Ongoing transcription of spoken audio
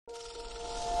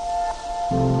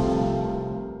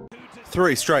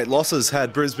Three straight losses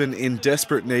had Brisbane in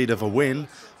desperate need of a win,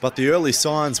 but the early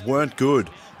signs weren't good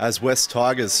as West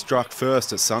Tigers struck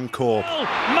first at Suncorp.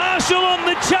 Marshall on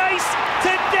the chase.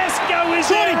 Tedesco is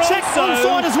there also.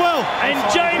 Onside as well.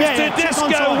 And James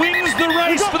Tedesco wins the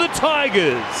race for the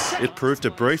Tigers. It proved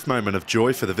a brief moment of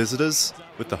joy for the visitors,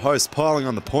 with the host piling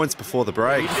on the points before the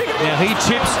break. Now he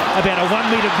chips about a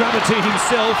 1 metre grubber to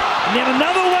himself. And then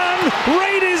another one.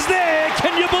 Reid is there.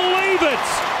 Can you believe it?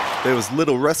 There was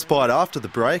little respite after the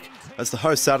break as the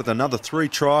hosts added another 3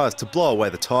 tries to blow away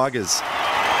the Tigers.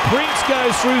 Prince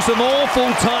goes through some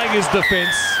awful Tigers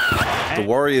defence. The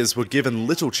Warriors were given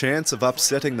little chance of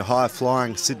upsetting the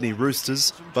high-flying Sydney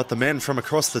Roosters, but the men from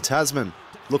across the Tasman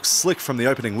looked slick from the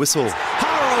opening whistle.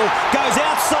 Hurrell goes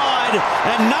outside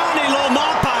and Nani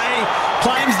Lomape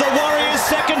claims the Warriors'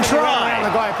 second try.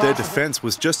 Their defence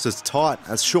was just as tight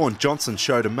as Shaun Johnson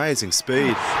showed amazing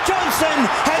speed. Johnson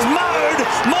has mowed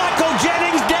Michael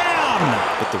Jennings down.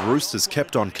 But the Roosters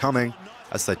kept on coming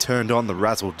as they turned on the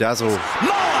razzle-dazzle. Moa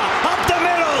up the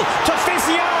middle to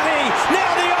Fissiani.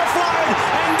 Now the offload,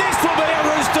 and this will be a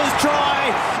Roosters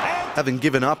try. Having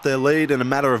given up their lead in a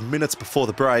matter of minutes before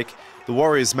the break, the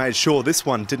Warriors made sure this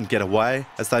one didn't get away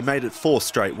as they made it 4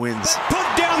 straight wins.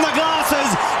 Put down the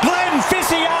glasses. Glenn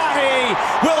Fissiani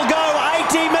will go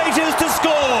 80 metres to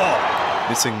score.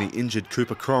 Missing the injured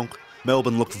Cooper Cronk,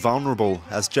 Melbourne looked vulnerable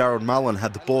as Jared Mullen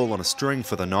had the ball on a string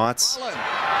for the Knights.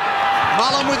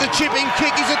 Mullen with the chipping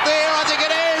kick, is it there? I think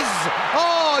it is!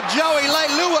 Oh, Joey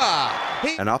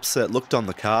Leilua! An upset looked on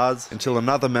the cards until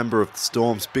another member of the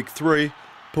Storm's big 3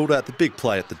 pulled out the big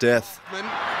play at the death. Oh,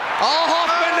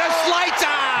 Hoffman to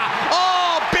Slater!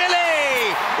 Oh,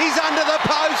 Billy! He's under the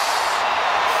post,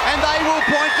 and they will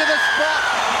point to the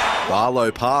spot.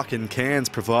 Barlow Park in Cairns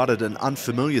provided an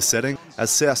unfamiliar setting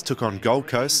as South took on Gold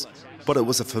Coast, but it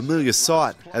was a familiar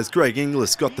sight as Greg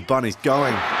Inglis got the Bunnies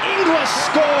going. Inglis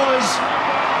scores.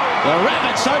 The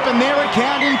Rabbits open their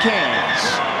account in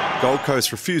Cairns. Gold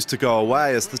Coast refused to go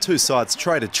away as the two sides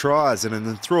traded tries in an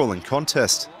enthralling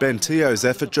contest. Ben Teo's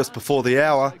effort just before the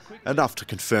hour, enough to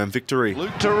confirm victory.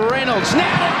 Luke to Reynolds,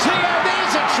 now to Teo,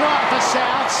 there's a try for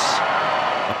Souths.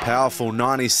 A powerful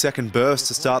 90-second burst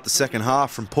to start the second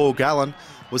half from Paul Gallen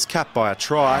was capped by a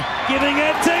try. Giving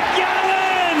it to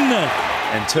Gallen!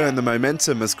 And turned the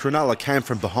momentum as Cronulla came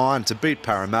from behind to beat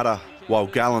Parramatta, while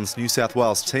Gallen's New South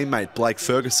Wales teammate Blake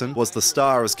Ferguson was the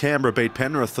star as Canberra beat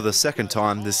Penrith for the second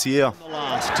time this year.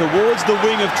 Towards the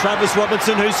wing of Travis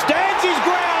Robertson, who stands his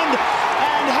ground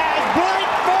and has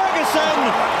Blake Ferguson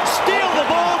steal the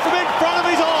ball from in front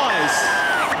of his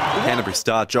eyes. Canterbury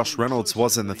star Josh Reynolds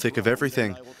was in the thick of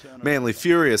everything, Manly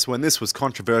furious when this was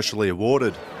controversially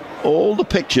awarded. All the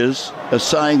pictures are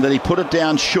saying that he put it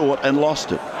down short and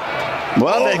lost it.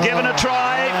 Well, they're given a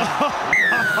try.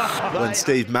 When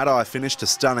Steve Maddai finished a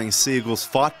stunning Seagulls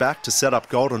fight back to set up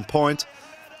Golden Point,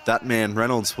 that man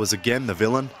Reynolds was again the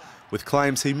villain, with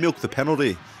claims he milked the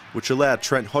penalty, which allowed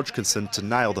Trent Hodgkinson to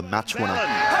nail the match winner.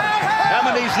 How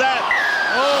many's that?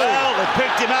 Oh, well, they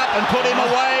picked him up and put him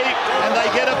away, and they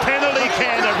get a penalty,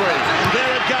 Canterbury. And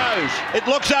there it goes. It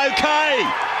looks okay.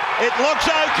 It looks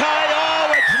okay.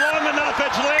 Oh, it's long enough.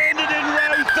 It's landed in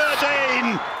row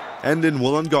 13. And in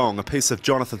Wollongong, a piece of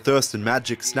Jonathan Thurston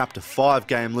magic snapped a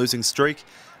 5-game losing streak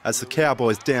as the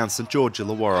Cowboys downed St George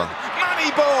Illawarra.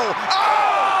 Money ball!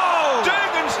 Oh!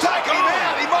 Dugan's taken him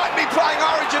out. He might be playing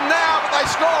Origin now, but they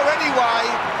score anyway.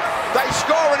 They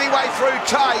score anyway through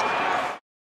Tate.